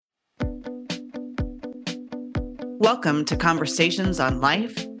Welcome to Conversations on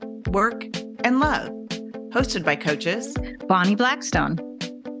Life, Work, and Love, hosted by coaches Bonnie Blackstone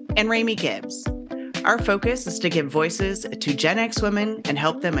and Rami Gibbs. Our focus is to give voices to Gen X women and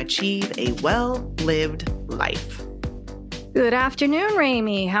help them achieve a well-lived life. Good afternoon,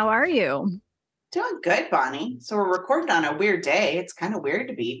 Rami. How are you? Doing good, Bonnie. So we're recording on a weird day. It's kind of weird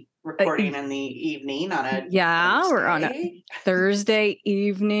to be recording in the evening on a Thursday. We're on a Thursday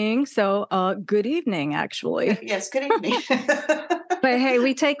evening. So good evening, actually. Yes, good evening. But hey,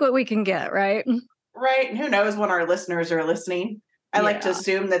 we take what we can get, right? Right. And who knows when our listeners are listening? I like to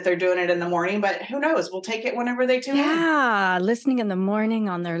assume that they're doing it in the morning, but who knows? We'll take it whenever they tune in. Yeah, listening in the morning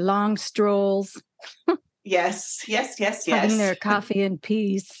on their long strolls. Yes. Having their coffee in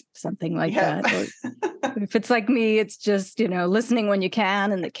peace, something like that. Or if it's like me, it's just, listening when you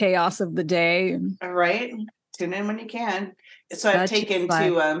can in the chaos of the day. All right. Tune in when you can. So I've taken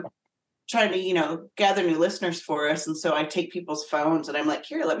to trying to, gather new listeners for us. And so I take people's phones and I'm like,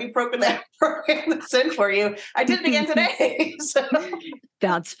 here, let me program this in for you. I did it again today. So.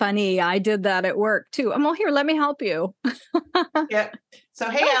 That's funny. I did that at work too. Well, here, let me help you. Yep. So,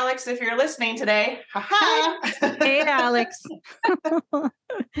 hey, Alex, if you're listening today, ha-ha. Hey, Alex.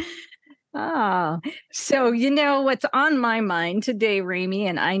 So what's on my mind today, Rami,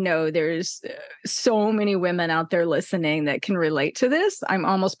 and I know there's so many women out there listening that can relate to this. I'm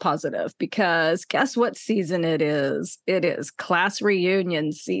almost positive because guess what season it is? It is class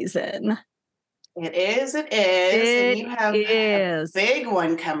reunion season. It is. And you have a big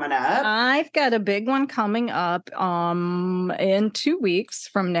one coming up. I've got a big one coming up in 2 weeks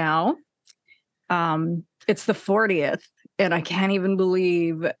from now. It's the 40th. And I can't even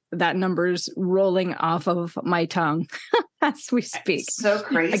believe that number's rolling off of my tongue as we speak. It's so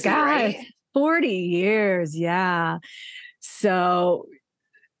crazy, right? 40 years, yeah. So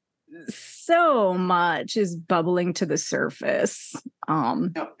much is bubbling to the surface.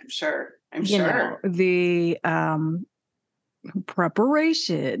 I'm sure. The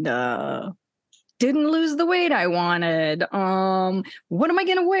preparation, didn't lose the weight I wanted. What am I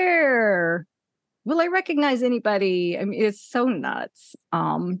going to wear? Will I recognize anybody? I mean, it's so nuts.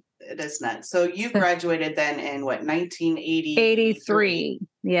 It is nuts. So you graduated then in what, 1980? 83.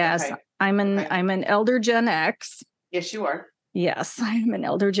 Yes. Okay. I'm an elder Gen X. Yes, you are. Yes, I'm an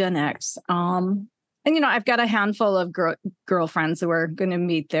elder Gen X. And I've got a handful of girlfriens who are going to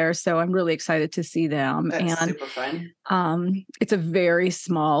meet there, so I'm really excited to see them. That's super fun. It's a very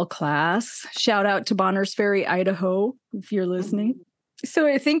small class. Shout out to Bonners Ferry, Idaho, if you're listening. Mm-hmm. So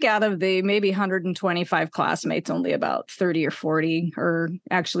I think out of the maybe 125 classmates, only about 30 or 40 are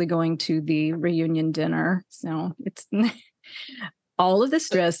actually going to the reunion dinner. So it's all of the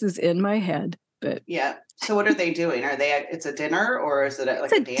stress is in my head. But yeah. So what are they doing? It's a dinner or is it a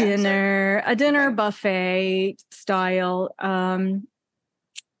dance? A dinner buffet style.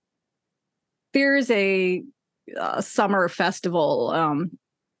 There's a summer festival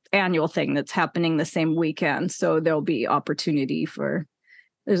annual thing that's happening the same weekend. So there'll be opportunity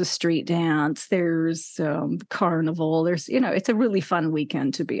there's a street dance, there's carnival, there's, it's a really fun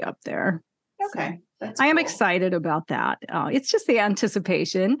weekend to be up there. Okay. So I am excited about that. It's just the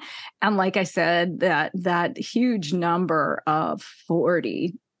anticipation. And like I said, that huge number of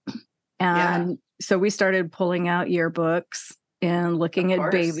 40. And so we started pulling out yearbooks and looking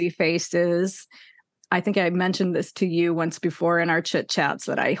at baby faces. I think I mentioned this to you once before in our chit chats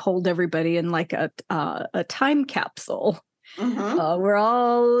that I hold everybody in like a time capsule. Mm-hmm. We're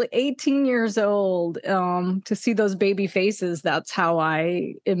all 18 years old. To see those baby faces, that's how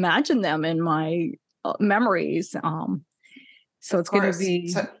I imagine them in my memories. So it's going to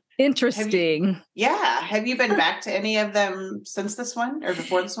be interesting. Have you been back to any of them since this one or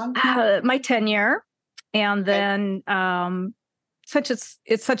before this one? My tenure, and then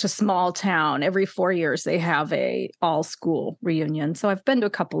it's such a small town. Every 4 years they have a all school reunion. So I've been to a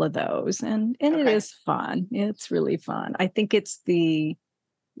couple of those and it is fun. It's really fun. I think it's that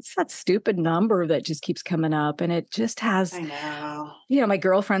stupid number that just keeps coming up and it just has, I know. My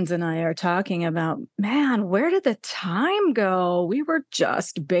girlfriends and I are talking about, man, where did the time go? We were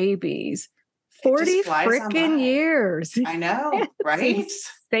just babies. 40 freaking years. I know, right?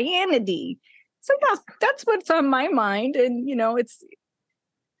 Insanity. So that's what's on my mind. And,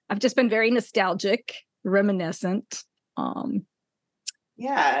 I've just been very nostalgic, reminiscent. So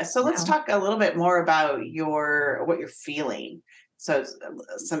let's talk a little bit more about what you're feeling. So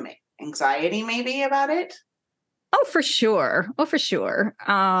some anxiety maybe about it? Oh, for sure.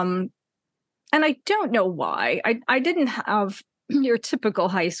 And I don't know why. I didn't have your typical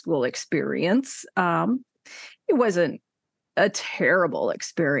high school experience. It wasn't a terrible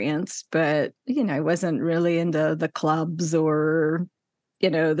experience, but, I wasn't really into the clubs or,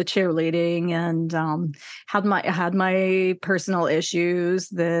 the cheerleading, and had my personal issues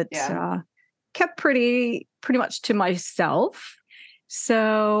that kept pretty much to myself.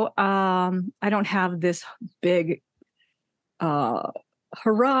 So I don't have this big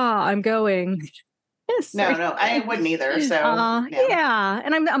hurrah, I'm going. No, I wouldn't either. So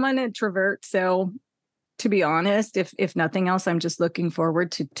and I'm an introvert, so to be honest, if nothing else, I'm just looking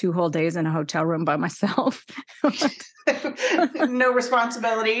forward to 2 whole days in a hotel room by myself. No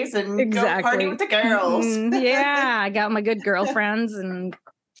responsibilities, and exactly. Go party with the girls. Yeah, I got my good girlfriends, and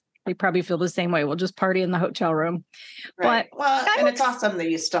they probably feel the same way. We'll just party in the hotel room. Right. But and it's awesome that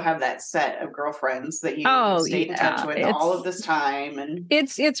you still have that set of girlfriends that you stayed in touch with all of this time. And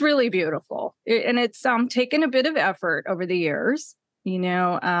it's really beautiful. And it's taken a bit of effort over the years.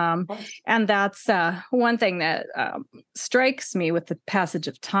 And that's one thing that strikes me with the passage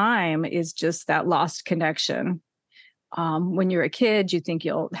of time is just that lost connection. When you're a kid, you think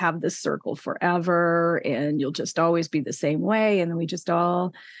you'll have this circle forever and you'll just always be the same way. And then we just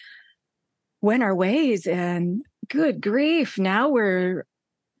all went our ways, and good grief, now we're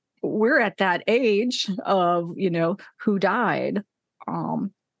at that age of, who died,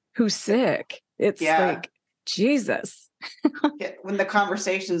 who's sick. It's like, Jesus. When the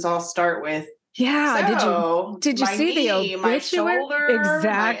conversations all start with, did you see the obituary? My shoulder,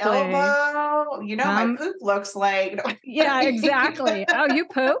 exactly. my elbow, my poop looks like. Yeah, exactly. Oh, you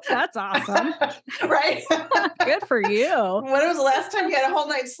poop? That's awesome. Right. Good for you. When was the last time you had a whole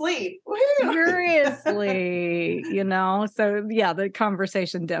night's sleep? Seriously, so the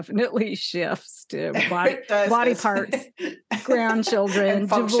conversation definitely shifts to body parts, grandchildren,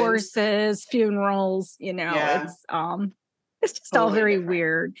 divorces, funerals, it's just totally all very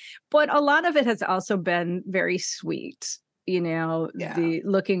weird. But a lot of it has also been very sweet, the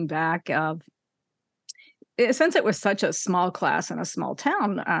looking back of, since it was such a small class in a small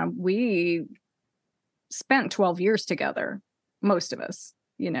town, we spent 12 years together, most of us,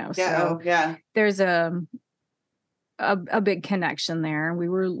 so there's a big connection there. We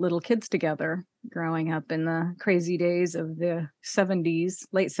were little kids together growing up in the crazy days of the 70s,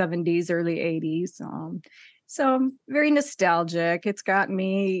 late 70s, early 80s. So very nostalgic. It's got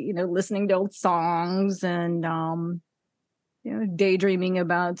me, listening to old songs and, daydreaming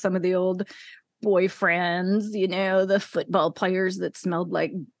about some of the old boyfriends, the football players that smelled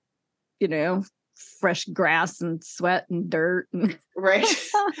like, fresh grass and sweat and dirt. Right.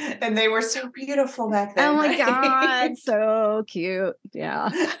 And they were so beautiful back then. Oh my God. So cute. Yeah.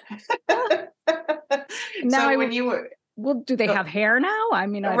 Now when you were... Well, do they have hair now? I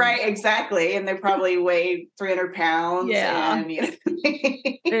mean, right, exactly. And they probably weigh 300 pounds. Yeah. And,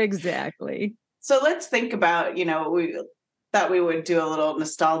 exactly. So let's think about, we thought we would do a little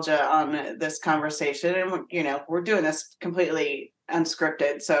nostalgia on this conversation. And, we're doing this completely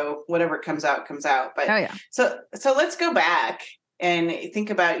unscripted. So whatever comes out, comes out. But so let's go back and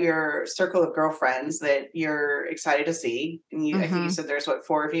think about your circle of girlfriends that you're excited to see. And I think you said there's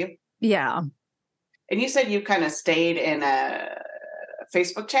 4 of you? Yeah. And you said you kind of stayed in a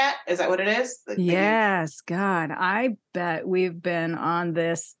Facebook chat. Is that what it is? Yes. God, I bet we've been on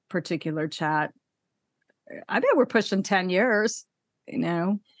this particular chat. I bet we're pushing 10 years,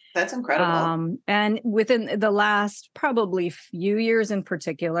 That's incredible. And within the last probably few years in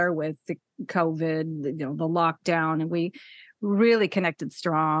particular with the COVID, the lockdown, and we really connected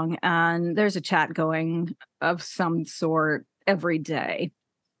strong. And there's a chat going of some sort every day.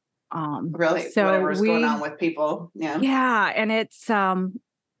 Really, so whatever's going on with people. Yeah. And it's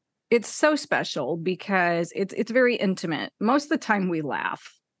so special because it's very intimate. Most of the time we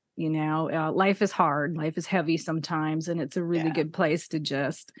laugh, life is hard, life is heavy sometimes. And it's a really good place to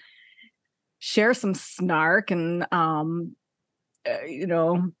just share some snark and,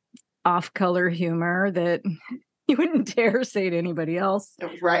 off color humor that you wouldn't dare say to anybody else.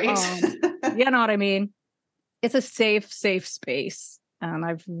 Right. You know what I mean? It's a safe space. And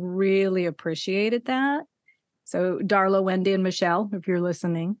I've really appreciated that. So Darla, Wendy, and Michelle, if you're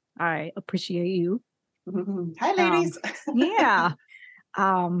listening, I appreciate you. Hi, ladies. Yeah.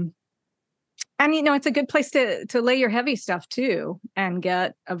 And, it's a good place to lay your heavy stuff too and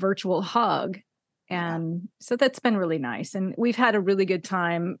get a virtual hug. And so that's been really nice. And we've had a really good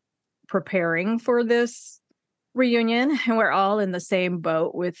time preparing for this reunion. And we're all in the same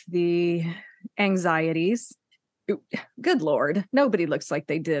boat with the anxieties. Good Lord, nobody looks like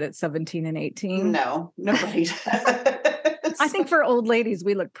they did at 17 and 18. No, nobody does. I think for old ladies,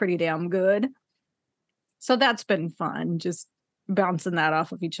 we look pretty damn good. So that's been fun, just bouncing that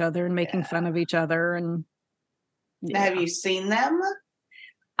off of each other and making fun of each other. And Now, have you seen them?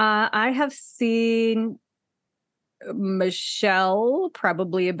 I have seen Michelle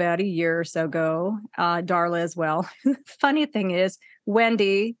probably about a year or so ago. Darla as well. Funny thing is,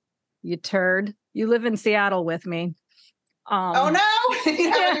 Wendy, you turd, you live in Seattle with me. Oh no,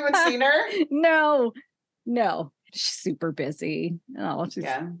 you haven't even seen her? No. She's super busy. Oh, she's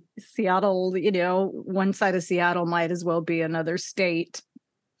Seattle, one side of Seattle might as well be another state.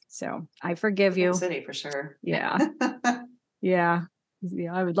 So I forgive you. City for sure. Yeah. Yeah.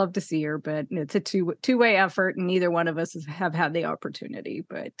 I would love to see her, but it's a two-way effort, and neither one of us have had the opportunity.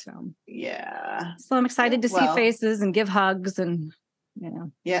 But so I'm excited to see faces and give hugs, and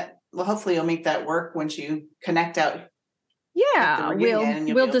Yeah. Well, hopefully you'll make that work once you connect out. Yeah,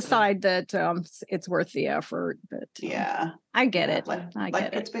 we'll decide that it's worth the effort. But I get it. Life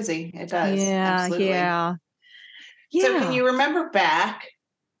gets busy. It does. Yeah, absolutely. Yeah. So can you remember back?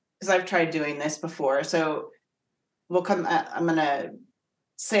 Because I've tried doing this before. So we'll come. I'm gonna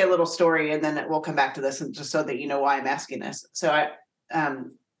say a little story, and then we'll come back to this, and just so that you know why I'm asking this. So I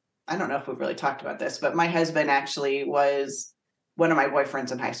don't know if we've really talked about this, but my husband actually was one of my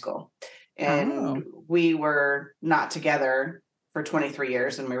boyfriends in high school. And we were not together for 23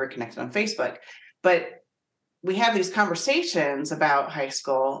 years, and we were connected on Facebook. But we have these conversations about high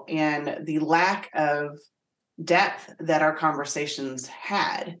school and the lack of depth that our conversations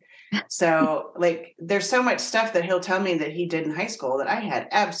had. So like, there's so much stuff that he'll tell me that he did in high school that I had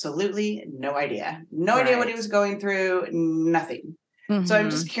absolutely no idea. No idea what he was going through, nothing. Mm-hmm. So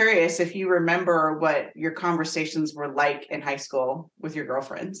I'm just curious if you remember what your conversations were like in high school with your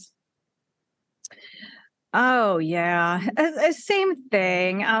girlfriends. Oh, yeah. Same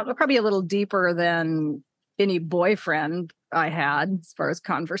thing. Probably a little deeper than any boyfriend I had as far as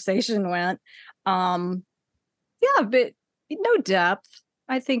conversation went. Yeah, but no depth.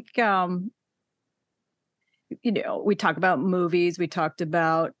 I think, we talk about movies. We talked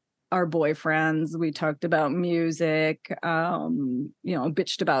about our boyfriends. We talked about music,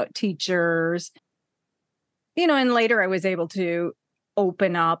 bitched about teachers. And later I was able to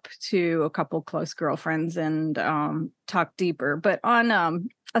open up to a couple close girlfriends and talk deeper, but on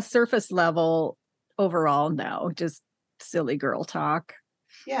a surface level, overall, no, just silly girl talk.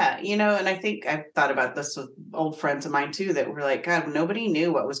 Yeah, and I think I've thought about this with old friends of mine too, that were like, God, nobody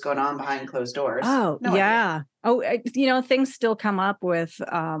knew what was going on behind closed doors. Oh, no yeah. Idea. Oh, things still come up with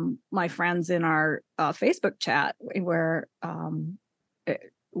my friends in our Facebook chat where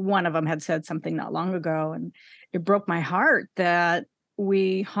one of them had said something not long ago, and it broke my heart that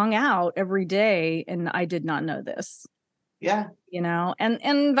we hung out every day and I did not know this. Yeah.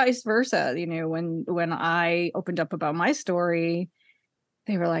 And vice versa. When I opened up about my story,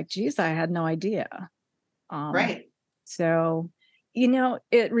 they were like, geez, I had no idea. Right. So,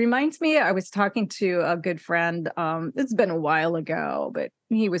 it reminds me, I was talking to a good friend. It's been a while ago, but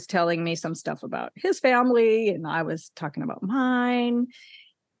he was telling me some stuff about his family and I was talking about mine.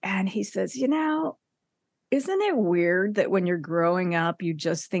 And he says, isn't it weird that when you're growing up, you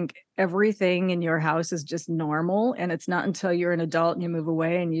just think everything in your house is just normal? And it's not until you're an adult and you move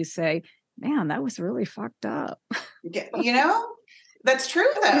away and you say, man, that was really fucked up. That's true,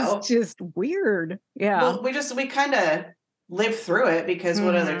 though. It's just weird. Yeah. Well, we kind of live through it because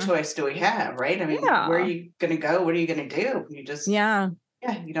what other choice do we have, right? I mean, where are you going to go? What are you going to do? You just, you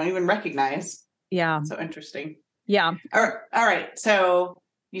don't even recognize. Yeah. So interesting. Yeah. All right. So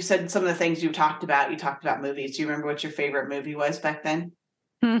you said some of the things you talked about. You talked about movies. Do you remember what your favorite movie was back then?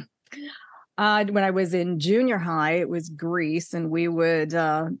 When I was in junior high, it was Grease, and we would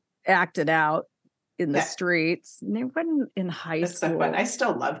act it out in the streets. And it wasn't in high school. So fun. I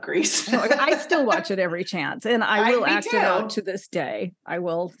still love Grease. I still watch it every chance, and I will act it out to this day. I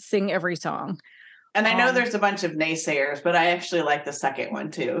will sing every song. And I know there's a bunch of naysayers, but I actually like the second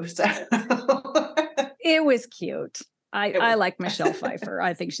one too. So it was cute. I like Michelle Pfeiffer.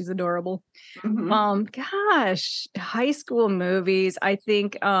 I think she's adorable. Mm-hmm. Gosh, high school movies. I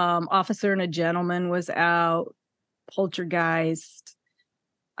think Officer and a Gentleman was out. Poltergeist.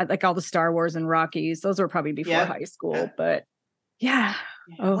 I like all the Star Wars and Rockies. Those were probably before high school, but yeah.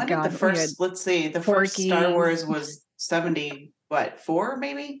 Oh when God. Did the first, let's see, the first Star Wars was 74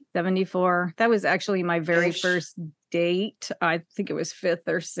 maybe? 74. That was actually my very first date. I think it was 5th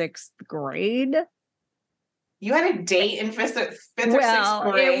or 6th grade. You had a date in fifth or sixth grade?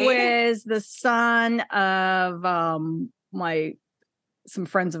 It was the son of some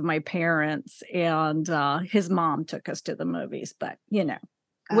friends of my parents, and his mom took us to the movies, but we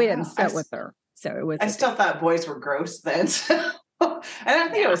didn't sit with her. So it was. I still thought boys were gross then. I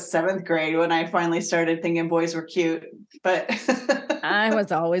don't think it was 7th grade when I finally started thinking boys were cute, but I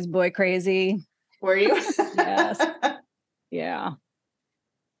was always boy crazy. Were you? Yes. Yeah.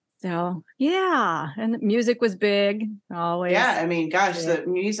 So, yeah. And music was big, always. Yeah. I mean, gosh, the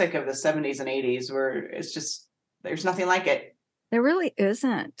music of the 70s and 80s it's just, there's nothing like it. There really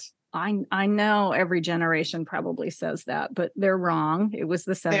isn't. I know every generation probably says that, but they're wrong. It was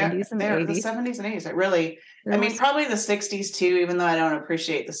the 70s and 80s. The 70s and 80s. It really, probably the 60s too, even though I don't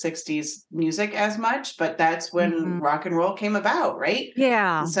appreciate the 60s music as much, but that's when rock and roll came about, right?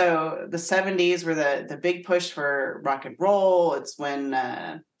 Yeah. And so the 70s were the big push for rock and roll. It's when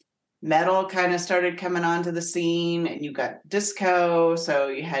metal kind of started coming onto the scene, and you got disco. So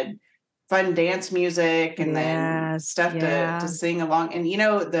you had fun dance music and then stuff to sing along. And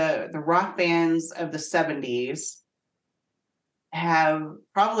the rock bands of the 70s have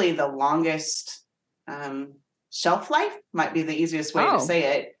probably the longest shelf life, might be the easiest way to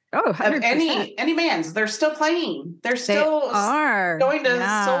say it. Oh, 100%. Of any bands. They're still playing. They're still going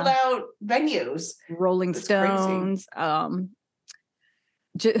to sold out venues. Rolling Stones.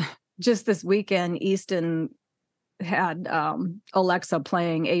 Just this weekend, Easton had Alexa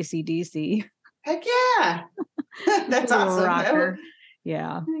playing AC/DC. Heck yeah. That's awesome. Rocker.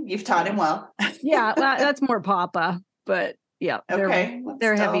 Yeah. You've taught him well. Yeah, that's more Papa, but yeah,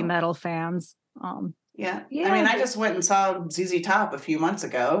 they're heavy metal fans. Yeah. I mean, I just went and saw ZZ Top a few months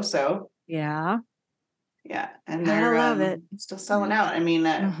ago, so yeah, and they're I love it. Still selling out. I mean,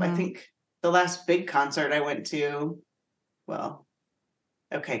 I think the last big concert I went to, well,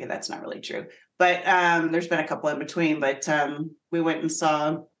 okay, that's not really true, but there's been a couple in between. But we went and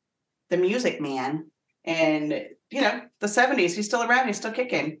saw the Music Man, and the 70s. He's still around. He's still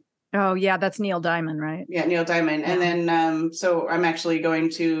kicking. Oh yeah, that's Neil Diamond, right? Yeah, Neil Diamond. Yeah. And then so I'm actually going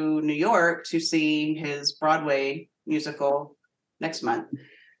to New York to see his Broadway musical next month.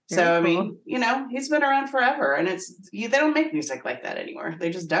 Very cool. I mean, he's been around forever, and they don't make music like that anymore. They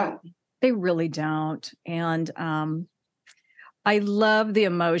just don't. They really don't. And I love the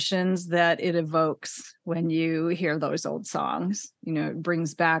emotions that it evokes when you hear those old songs. It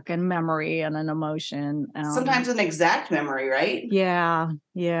brings back a memory and an emotion. Sometimes an exact memory, right? Yeah.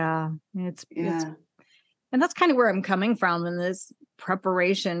 It's and that's kind of where I'm coming from in this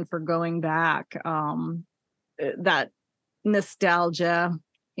preparation for going back. That nostalgia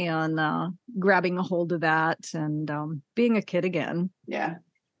and grabbing a hold of that and being a kid again. Yeah.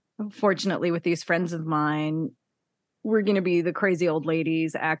 Fortunately, with these friends of mine, we're going to be the crazy old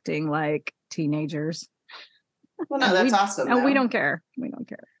ladies acting like teenagers. Well, no, that's awesome. And we don't care. We don't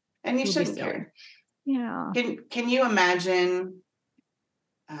care. And you shouldn't care. Yeah. Can you imagine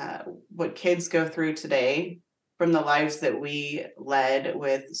what kids go through today from the lives that we led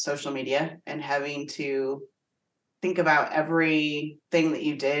with social media and having to think about everything that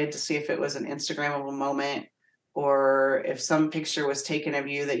you did to see if it was an Instagrammable moment or if some picture was taken of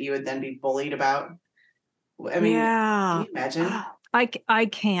you that you would then be bullied about? I mean, can you imagine? I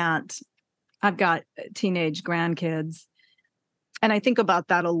can't. I've got teenage grandkids, and I think about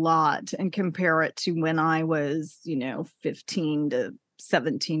that a lot and compare it to when I was, 15 to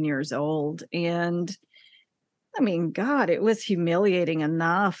 17 years old. And I mean, God, it was humiliating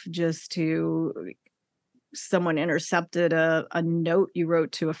enough just to someone intercepted a note you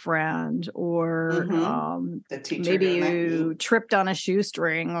wrote to a friend, or maybe you tripped on a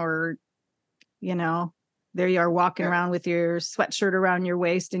shoestring, or, there you are walking around with your sweatshirt around your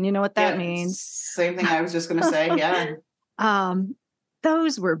waist. And you know what that means. Same thing I was just going to say. Yeah.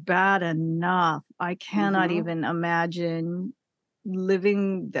 Those were bad enough. I cannot even imagine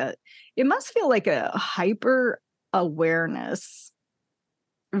living that. It must feel like a hyper awareness,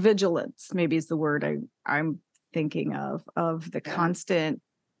 vigilance, maybe is the word I'm thinking of the constant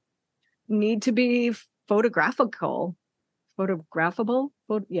need to be photographable.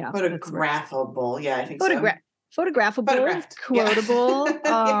 Yeah. Photographable. Yeah, I think so. Photographable, quotable.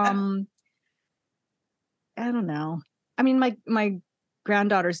 I don't know. I mean, my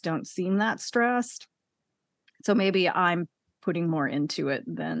granddaughters don't seem that stressed. So maybe I'm putting more into it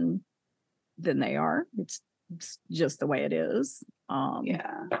than they are. It's just the way it is.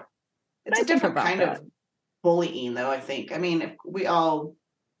 It's a different kind of bullying, though, I think. I mean, we all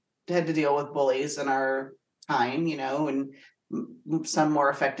had to deal with bullies in our time, and some more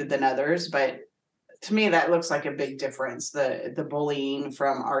affected than others, but to me that looks like a big difference, the bullying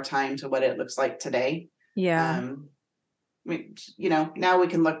from our time to what it looks like today. I mean, now we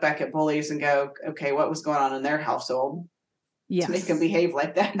can look back at bullies and go, okay, what was going on in their household to make them behave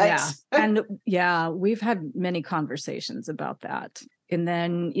like that? And we've had many conversations about that, and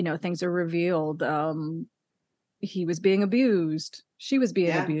then things are revealed. He was being abused, she was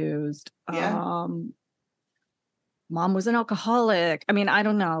being abused. Mom was an alcoholic. I mean, I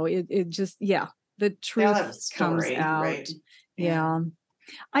don't know. It just, The truth comes out. Right? Yeah.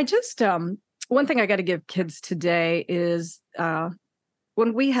 I just one thing I got to give kids today is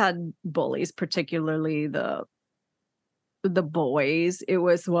when we had bullies, particularly the boys, it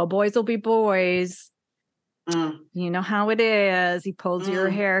was, well, boys will be boys. You know how it is. He pulls your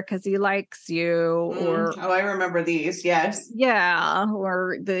hair because he likes you. Or I remember these. Yes. Yeah.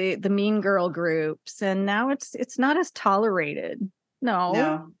 Or the mean girl groups. And now it's not as tolerated.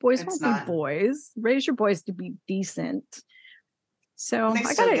 No, boys won't be boys. Raise your boys to be decent. So and they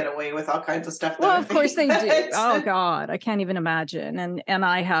still get away with all kinds of stuff. Well, of course they do. Oh God, I can't even imagine. And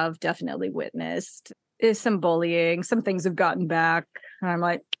I have definitely witnessed some bullying. Some things have gotten back, and I'm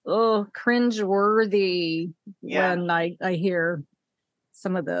like, oh, cringe-worthy when I hear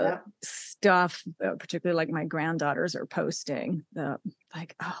some of the stuff, particularly like my granddaughters are posting.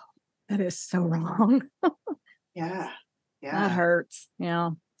 Like, oh, that is so wrong. Yeah, that hurts.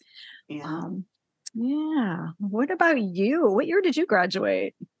 Yeah. Yeah. What about you? What year did you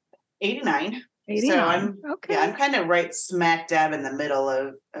graduate? 89. 89. So I'm kind of right smack dab in the middle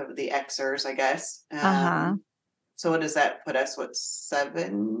of the Xers, I guess. So what does that put us?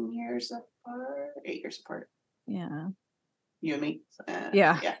 7 years apart? 8 years apart? Yeah. You and me?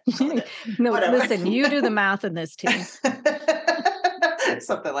 Yeah. No, whatever. Listen, you do the math in this team.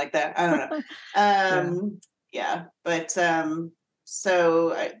 Something like that. I don't know. Yeah. But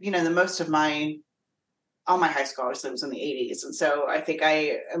so, the most of all my high school obviously was in the 80s. And so I think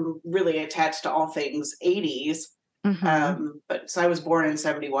I am really attached to all things 80s. But so I was born in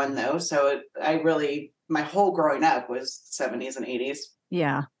 71 though. So my whole growing up was 70s and 80s.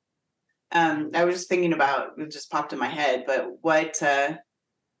 Yeah. I was just thinking about, it just popped in my head, but what, do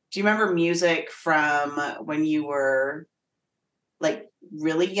you remember music from when you were like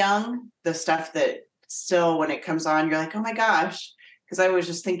really young? The stuff that still, when it comes on, you're like, oh my gosh. Because I was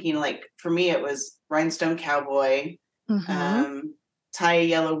just thinking, like, for me, it was Rhinestone Cowboy, Tie a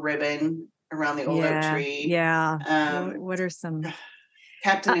Yellow Ribbon Around the Old Oak Tree. Yeah. What are some?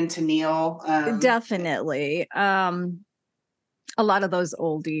 Captain and Tennille. Definitely. A lot of those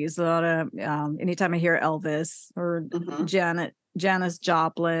oldies. A lot of anytime I hear Elvis or Janis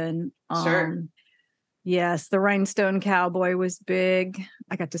Joplin. Sure. Yes, the Rhinestone Cowboy was big.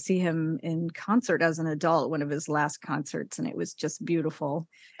 I got to see him in concert as an adult, one of his last concerts, and it was just beautiful.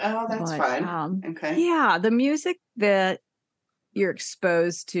 Oh, that's fun. Okay. Yeah, the music that you're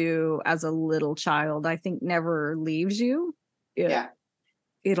exposed to as a little child, I think never leaves you.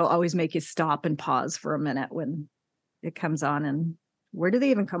 It'll always make you stop and pause for a minute when it comes on. And where do they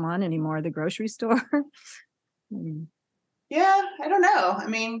even come on anymore? The grocery store? Yeah, I don't know. I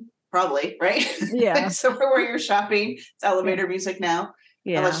mean, probably, right? Yeah. So where you're shopping, it's elevator music now.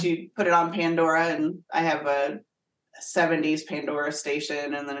 Yeah. Unless you put it on Pandora, and I have a 70s Pandora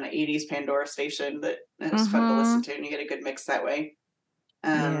station and then an 80s Pandora station that is fun to listen to, and you get a good mix that way.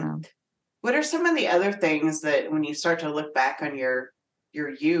 What are some of the other things that when you start to look back on your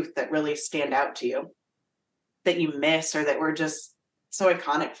youth that really stand out to you, that you miss or that were just so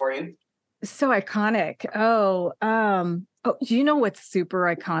iconic for you? So iconic. You know what's super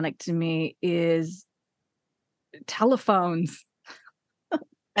iconic to me is telephones.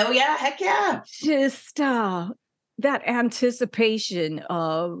 Oh yeah, heck yeah. Just that anticipation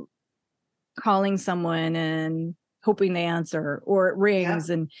of calling someone and hoping they answer, or it rings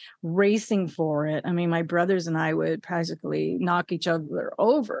and racing for it. I mean, my brothers and I would practically knock each other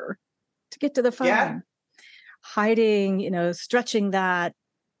over to get to the phone. Yeah. Hiding, stretching that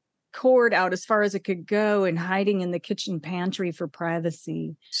cord out as far as it could go and hiding in the kitchen pantry for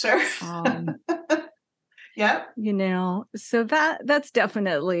privacy. Sure. Yeah. So that's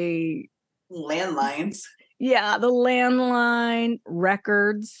definitely landlines. Yeah, the landline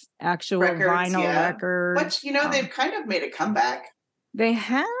records, actual vinyl records. Which, they've kind of made a comeback. They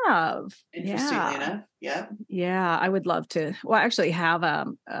have. Interestingly enough. Yeah. Yeah, I would love to. Well, I actually have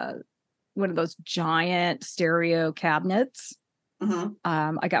one of those giant stereo cabinets.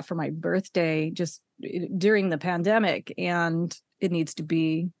 I got for my birthday just during the pandemic, and it needs to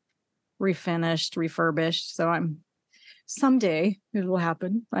be refinished, refurbished. So someday it will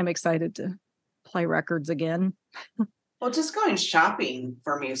happen. I'm excited to play records again. Well, just going shopping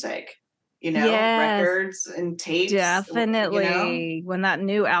for music, yes, records and tapes. Definitely. When that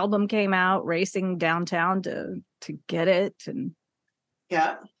new album came out, racing downtown to get it and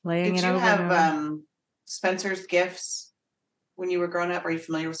playing it over. Did you have Spencer's Gifts when you were growing up? Are you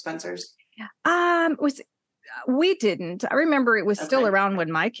familiar with Spencer's? We didn't. I remember it was still around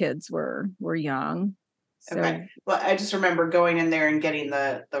when my kids were young. So. Okay. Well, I just remember going in there and getting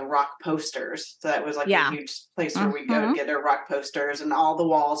the rock posters. So that was like a huge place where we'd go to get our rock posters, and all the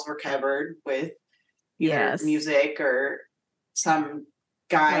walls were covered with either music or some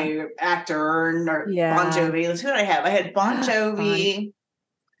guy actor or Bon Jovi. Who did I have? I had Bon Jovi.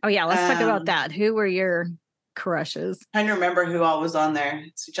 Oh yeah, let's talk about that. Who were your crushes? I don't remember who all was on there.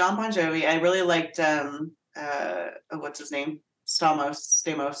 So John Bon Jovi. I really liked what's his name? Stamos.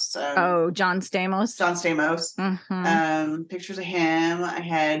 John Stamos. John Stamos. Mm-hmm. Pictures of him. I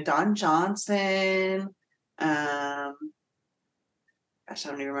had Don Johnson. Gosh, I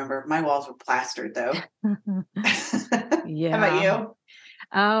don't even remember. My walls were plastered though. Yeah. How about you?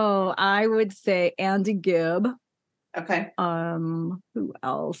 Oh, I would say Andy Gibb. Okay. Who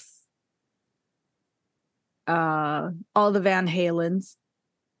else? All the Van Halens.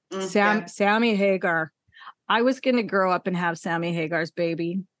 Sammy Hagar. I was going to grow up and have Sammy Hagar's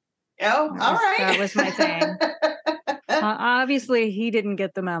baby. Oh, all right. That was my thing. Obviously, he didn't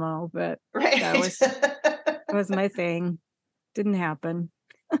get the memo, but that was my thing. Didn't happen.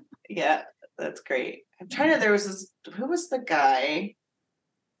 Yeah, that's great. I'm trying to. Who was the guy?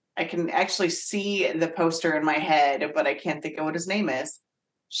 I can actually see the poster in my head, but I can't think of what his name is.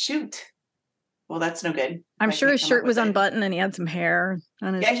 Shoot. Well, that's no good. I'm sure his shirt was unbuttoned and he had some hair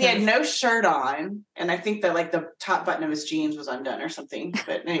on his chest. He had no shirt on. And I think that like the top button of his jeans was undone or something.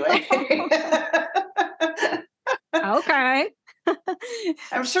 But anyway. Okay.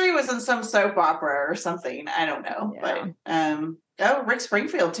 I'm sure he was in some soap opera or something. I don't know. Yeah. But Rick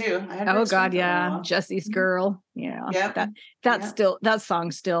Springfield too. Yeah. Jesse's Girl. Yeah. Yeah. That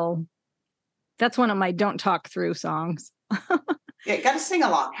song still, that's one of my don't talk through songs. Yeah, got to sing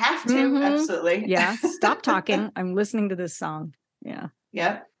along. Have to, absolutely. Yeah, stop talking. I'm listening to this song. Yeah.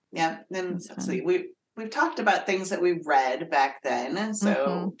 Yep. Then let's see. We've talked about things that we read back then.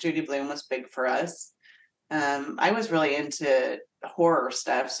 So Judy Blume was big for us. I was really into horror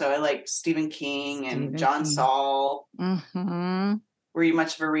stuff, so I liked Stephen King and John Saul. Mm-hmm. Were you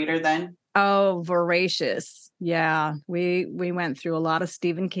much of a reader then? Oh, voracious. Yeah, we went through a lot of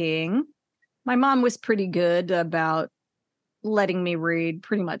Stephen King. My mom was pretty good about letting me read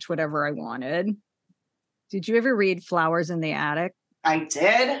pretty much whatever I wanted. Did you ever read Flowers in the Attic? I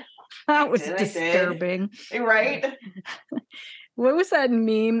did. That was disturbing. Right? What was that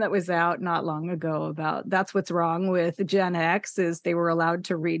meme that was out not long ago about that's what's wrong with Gen X is they were allowed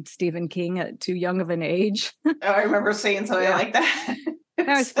to read Stephen King at too young of an age? Oh, I remember seeing something like that.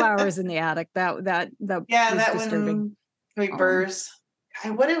 That was Flowers in the Attic. That was that disturbing. One. Three Birds.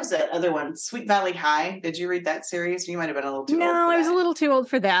 What was that other one? Sweet Valley High. Did you read that series? You might have been a little too old. No, I was a little too old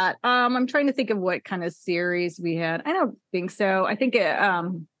for that. I'm trying to think of what kind of series we had. I don't think so. I think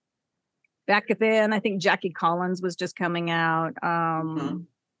back then, I think Jackie Collins was just coming out.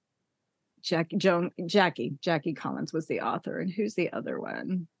 Jackie Collins was the author, and who's the other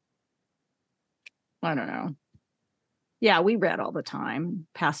one? I don't know. Yeah, we read all the time,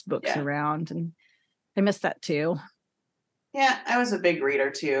 passed books around, and I miss that too. Yeah, I was a big reader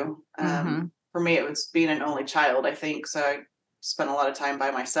too. For me, it was being an only child, I think. So I spent a lot of time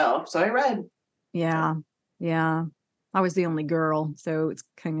by myself. So I read. Yeah. I was the only girl, so it's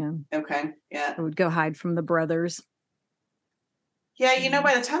kind of okay. Yeah, I would go hide from the brothers. Yeah,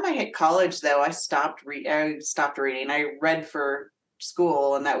 by the time I hit college, though, I stopped reading. I read for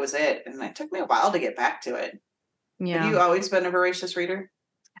school, and that was it. And it took me a while to get back to it. Yeah. Have you always been a voracious reader?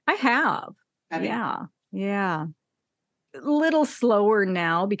 I have. Yeah. A little slower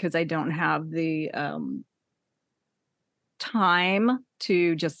now because I don't have the time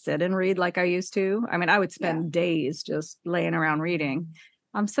to just sit and read like I used to. I mean, I would spend days just laying around reading.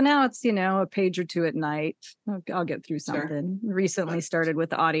 So now it's, a page or two at night. I'll get through something. Sure. Recently started with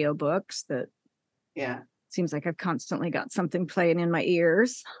audiobooks that seems like I've constantly got something playing in my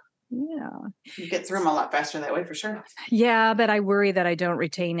ears. Yeah. You get through them a lot faster that way for sure. Yeah, but I worry that I don't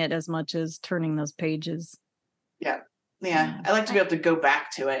retain it as much as turning those pages. Yeah. I like to be able to go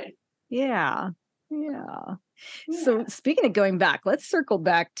back to it. Yeah. So speaking of going back, let's circle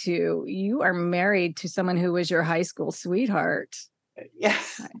back to you are married to someone who was your high school sweetheart. Yeah.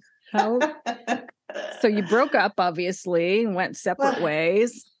 So you broke up, obviously, and went separate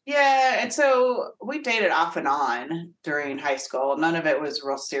ways. Yeah. And so we dated off and on during high school. None of it was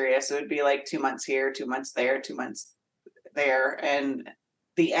real serious. It would be like 2 months here, 2 months there, 2 months there. And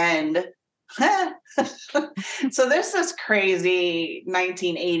the end. So there's this crazy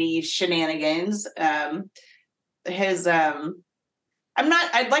 1980s shenanigans. I'd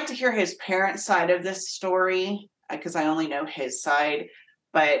like to hear his parents' side of this story because I only know his side,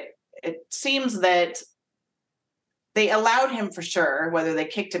 but it seems that they allowed him for sure. Whether they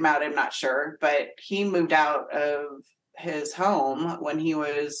kicked him out, I'm not sure, but he moved out of his home when he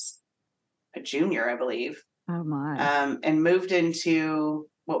was a junior, I believe. Oh my. And moved into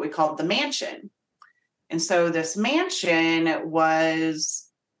what we called the mansion. And so this mansion was,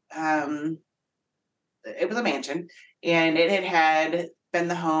 it was a mansion, and it had been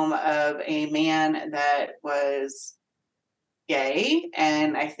the home of a man that was gay,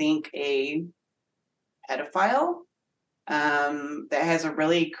 and I think a pedophile, that has a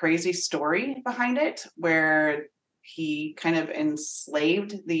really crazy story behind it, where he kind of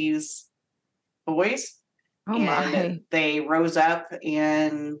enslaved these boys, and they rose up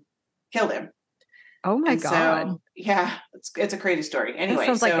and killed him. Oh my God. So, yeah, it's a crazy story. Anyway, that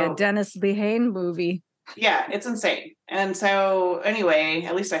sounds like a Dennis Lehane movie. Yeah, it's insane. And so anyway,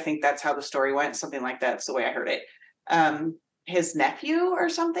 at least I think that's how the story went. Something like that's the way I heard it. His nephew or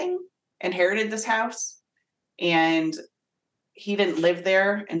something inherited this house, and he didn't live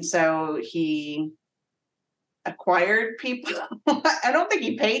there. And so he acquired people. I don't think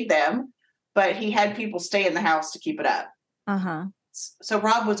he paid them, but he had people stay in the house to keep it up. Uh-huh. So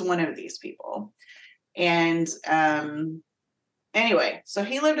Rob was one of these people. And anyway, so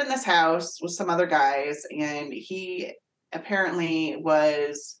he lived in this house with some other guys, and he apparently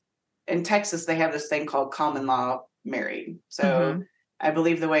was in Texas. They have this thing called common law married. So I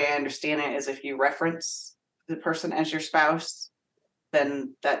believe the way I understand it is if you reference the person as your spouse,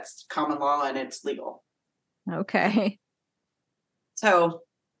 then that's common law and it's legal. Okay. So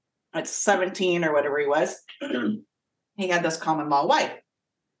at 17 or whatever he was, he had this common law wife.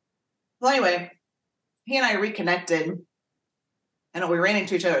 Well, anyway, he and I reconnected, and we ran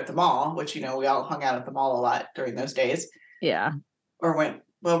into each other at the mall, which, we all hung out at the mall a lot during those days. Yeah. Or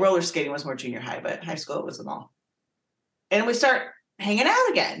roller skating was more junior high, but high school it was the mall. And we start hanging out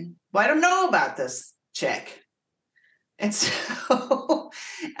again. Well, I don't know about this chick. And so,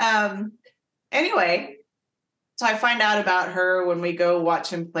 anyway, so I find out about her when we go watch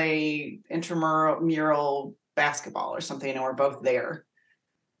him play intramural basketball or something, and we're both there.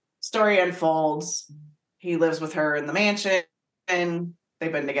 Story unfolds. He lives with her in the mansion, and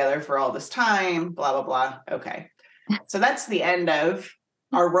they've been together for all this time, blah, blah, blah. Okay. So that's the end of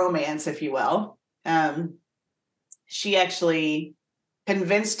our romance, if you will. She actually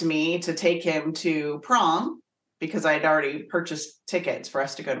convinced me to take him to prom because I'd already purchased tickets for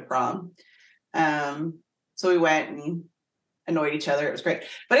us to go to prom. So we went and annoyed each other. It was great.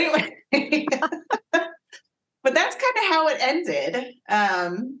 But anyway, but that's kind of how it ended.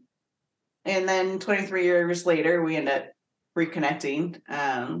 And then 23 years later, we ended up reconnecting.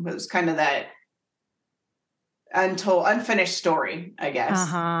 It was kind of that unfinished story, I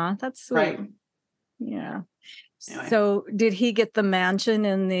guess. That's sweet. Right. Yeah. Anyway. So did he get the mansion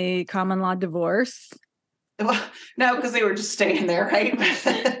in the common law divorce? Well, no, because they were just staying there, right?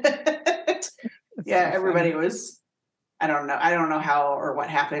 Yeah, so everybody was, I don't know how or what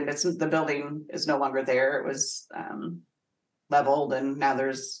happened. The building is no longer there. It was leveled, and now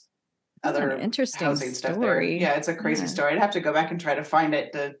there's other interesting housing story. Stuff there. Yeah, it's a crazy story. I'd have to go back and try to find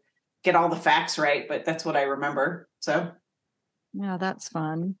it to get all the facts right, but that's what I remember. So yeah, that's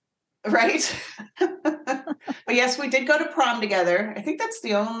fun. Right. But yes, we did go to prom together. I think that's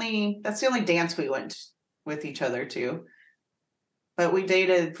the only dance we went with each other to. But we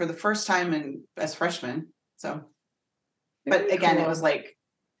dated for the first time as freshmen. So, but Very again, cool. It was like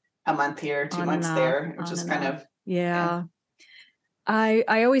a month here, 2 months there, which is kind of yeah.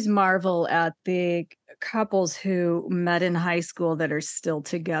 I always marvel at the couples who met in high school that are still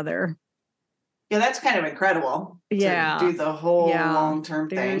together. Yeah, that's kind of incredible. Yeah, to do the whole long-term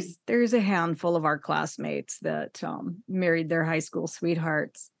thing. There's a handful of our classmates that married their high school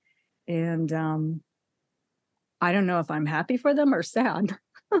sweethearts, and I don't know if I'm happy for them or sad.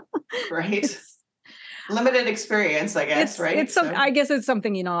 Right. Limited experience, I guess. Right. It's I guess it's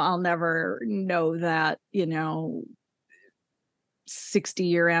something I'll never know that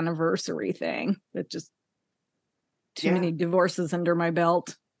 60-year anniversary thing. That just too many divorces under my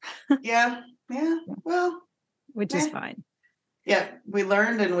belt. Yeah. Well, which is fine. Yeah, we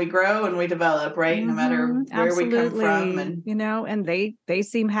learned and we grow and we develop, right? No matter where we come from, and and they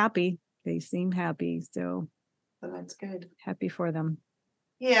seem happy. They seem happy, so that's good. Happy for them.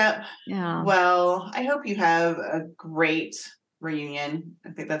 Yeah. Yeah. Well, I hope you have a great reunion.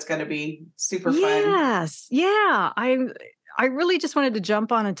 I think that's going to be super fun. Yes. Yeah. I really just wanted to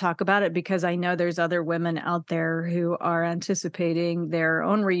jump on and talk about it because I know there's other women out there who are anticipating their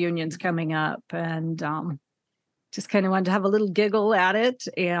own reunions coming up, and just kind of wanted to have a little giggle at it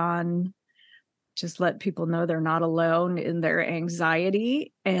and just let people know they're not alone in their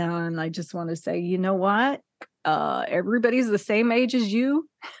anxiety. And I just want to say, you know what? Everybody's the same age as you.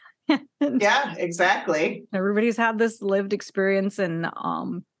 Yeah, exactly. Everybody's had this lived experience, and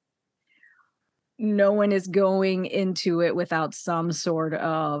no one is going into it without some sort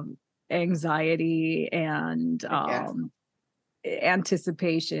of anxiety and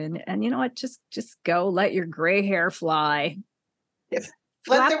anticipation. And you know what? Just go, let your gray hair fly. Yes.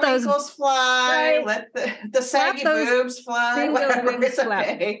 Let the wrinkles fly. Right? Let the saggy boobs fly.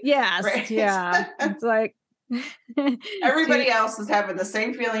 Okay. Yes. Right? Yeah. It's like everybody else is having the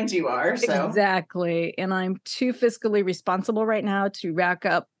same feelings you are. So exactly. And I'm too fiscally responsible right now to rack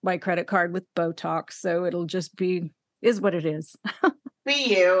up my credit card with Botox. So it'll just is what it is.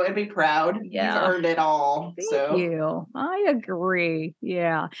 Be you and be proud. Yeah. You've earned it all. Thank you. I agree.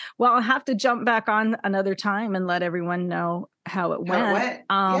 Yeah. Well, I'll have to jump back on another time and let everyone know how it went.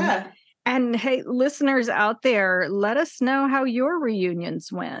 Yeah. And hey, listeners out there, let us know how your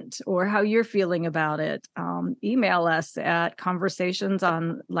reunions went or how you're feeling about it. Email us at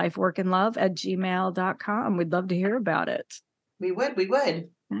conversationsonlifeworkandlove@gmail.com. We'd love to hear about it. We would.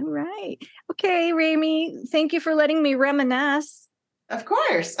 All right. Okay, Rami, thank you for letting me reminisce. Of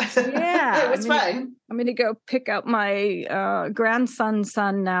course. Yeah. It was fun. I'm going to go pick up my grandson's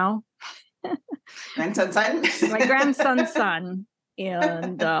son now. Grandson's son? My grandson's son.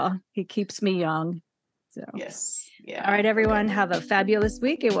 And he keeps me young. So yes. Yeah. All right, everyone. Have a fabulous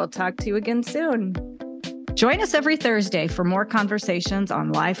week, and we'll talk to you again soon. Join us every Thursday for more conversations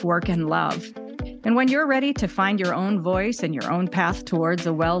on life, work, and love. And when you're ready to find your own voice and your own path towards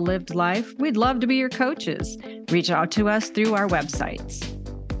a well-lived life, we'd love to be your coaches. Reach out to us through our websites.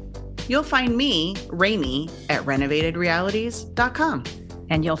 You'll find me, Rami, at renovatedrealities.com.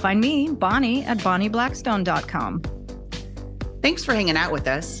 And you'll find me, Bonnie, at bonnieblackstone.com. Thanks for hanging out with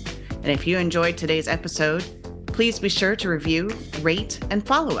us. And if you enjoyed today's episode, please be sure to review, rate, and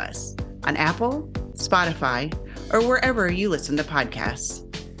follow us on Apple, Spotify, or wherever you listen to podcasts.